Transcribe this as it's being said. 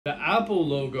The Apple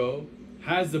logo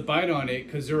has the bite on it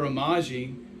because they're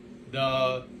homaging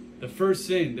the first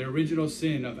sin, the original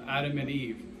sin of Adam and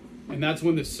Eve. And that's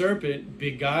when the serpent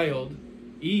beguiled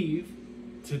Eve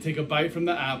to take a bite from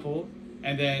the apple,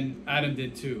 and then Adam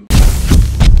did too.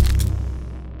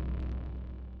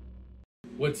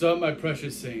 What's up, my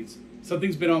precious saints?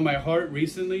 Something's been on my heart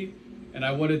recently, and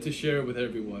I wanted to share it with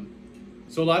everyone.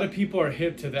 So a lot of people are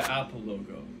hip to the Apple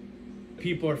logo.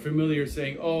 People are familiar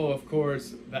saying, oh, of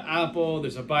course, the apple,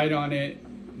 there's a bite on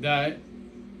it. That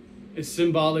is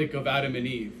symbolic of Adam and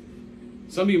Eve.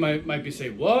 Some of you might be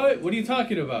saying, what? What are you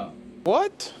talking about?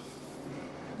 What?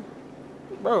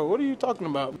 Bro, what are you talking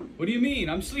about? What do you mean?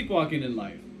 I'm sleepwalking in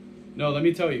life. No, let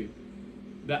me tell you.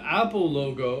 The Apple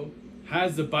logo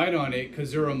has the bite on it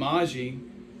because they're homaging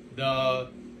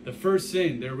the first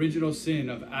sin, the original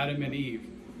sin of Adam and Eve.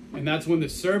 And that's when the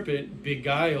serpent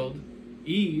beguiled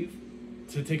Eve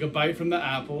to take a bite from the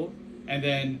apple, and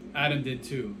then Adam did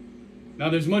too. Now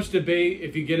there's much debate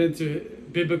if you get into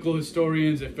biblical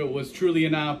historians if it was truly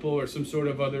an apple or some sort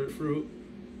of other fruit.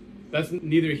 That's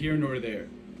neither here nor there.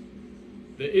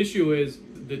 The issue is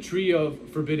the tree of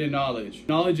forbidden knowledge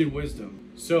and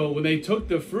wisdom. So when they took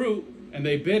the fruit and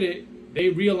they bit it, they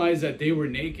realized that they were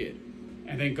naked.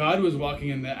 And then God was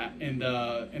walking in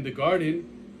the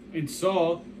garden and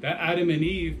saw that Adam and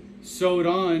Eve sewed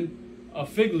on a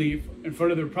fig leaf in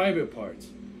front of their private parts.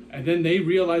 And then they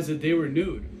realized that they were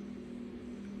nude.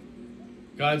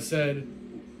 God said,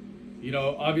 you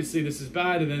know, obviously this is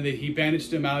bad, and then he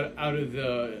banished them out of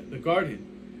the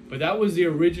garden. But that was the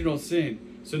original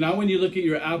sin. So now when you look at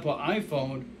your Apple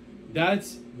iPhone,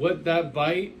 that's what that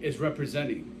bite is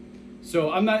representing. So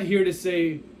I'm not here to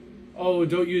say, oh,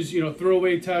 don't use, throw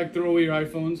away tech, throw away your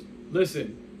iPhones.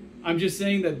 Listen, I'm just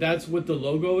saying that that's what the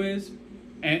logo is.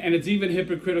 And it's even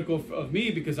hypocritical of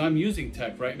me because I'm using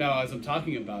tech right now as I'm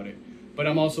talking about it. But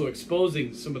I'm also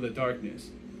exposing some of the darkness.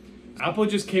 Apple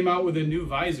just came out with a new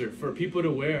visor for people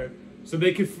to wear so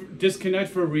they could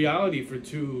disconnect from reality for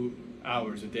 2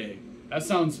 hours a day. That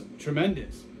sounds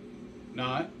tremendous.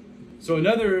 Not? So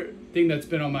another thing that's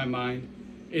been on my mind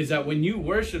is that when you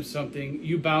worship something,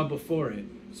 you bow before it.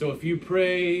 So if you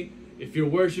pray, if you're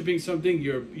worshiping something,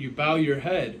 you bow your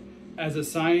head as a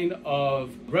sign of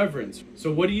reverence.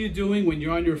 So what are you doing when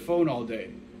you're on your phone all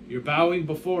day? You're bowing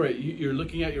before it. You're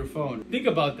looking at your phone. Think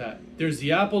about that. There's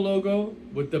the Apple logo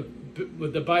with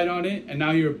the bite on it, and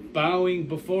now you're bowing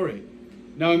before it.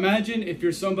 Now imagine if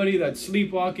you're somebody that's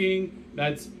sleepwalking,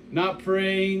 that's not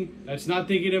praying, that's not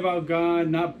thinking about God,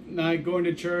 not going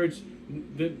to church.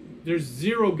 There's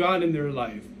zero God in their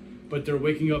life, but they're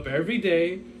waking up every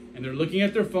day and they're looking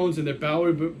at their phones and they're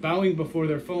bowing before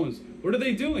their phones. What are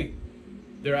they doing?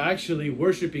 They're actually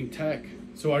worshiping tech.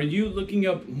 So are you looking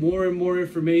up more and more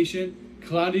information,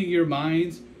 clouding your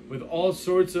minds with all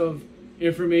sorts of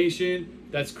information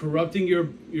that's corrupting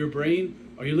your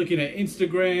brain? Are you looking at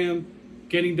Instagram,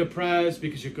 getting depressed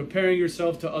because you're comparing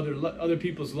yourself to other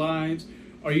people's lives?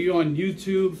 Are you on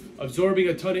YouTube absorbing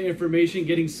a ton of information,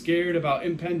 getting scared about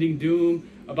impending doom,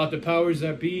 about the powers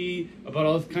that be, about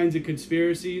all kinds of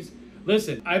conspiracies?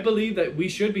 Listen, I believe that we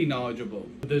should be knowledgeable.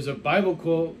 There's a Bible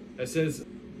quote that says,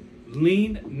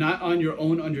 lean not on your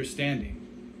own understanding.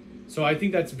 So I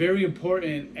think that's very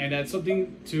important, and that's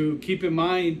something to keep in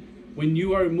mind when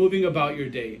you are moving about your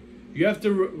day. You have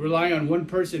to rely on one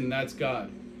person, and that's God.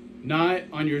 Not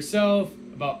on yourself,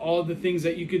 about all the things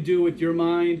that you could do with your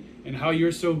mind and how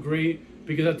you're so great.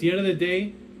 Because at the end of the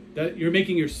day, that you're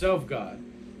making yourself God.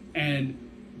 And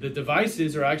the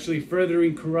devices are actually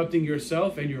furthering corrupting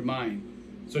yourself and your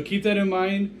mind. So keep that in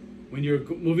mind when you're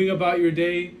moving about your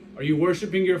day. Are you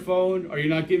worshiping your phone? Are you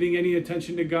not giving any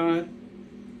attention to God?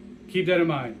 Keep that in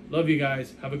mind. Love you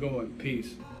guys. Have a good one.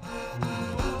 Peace.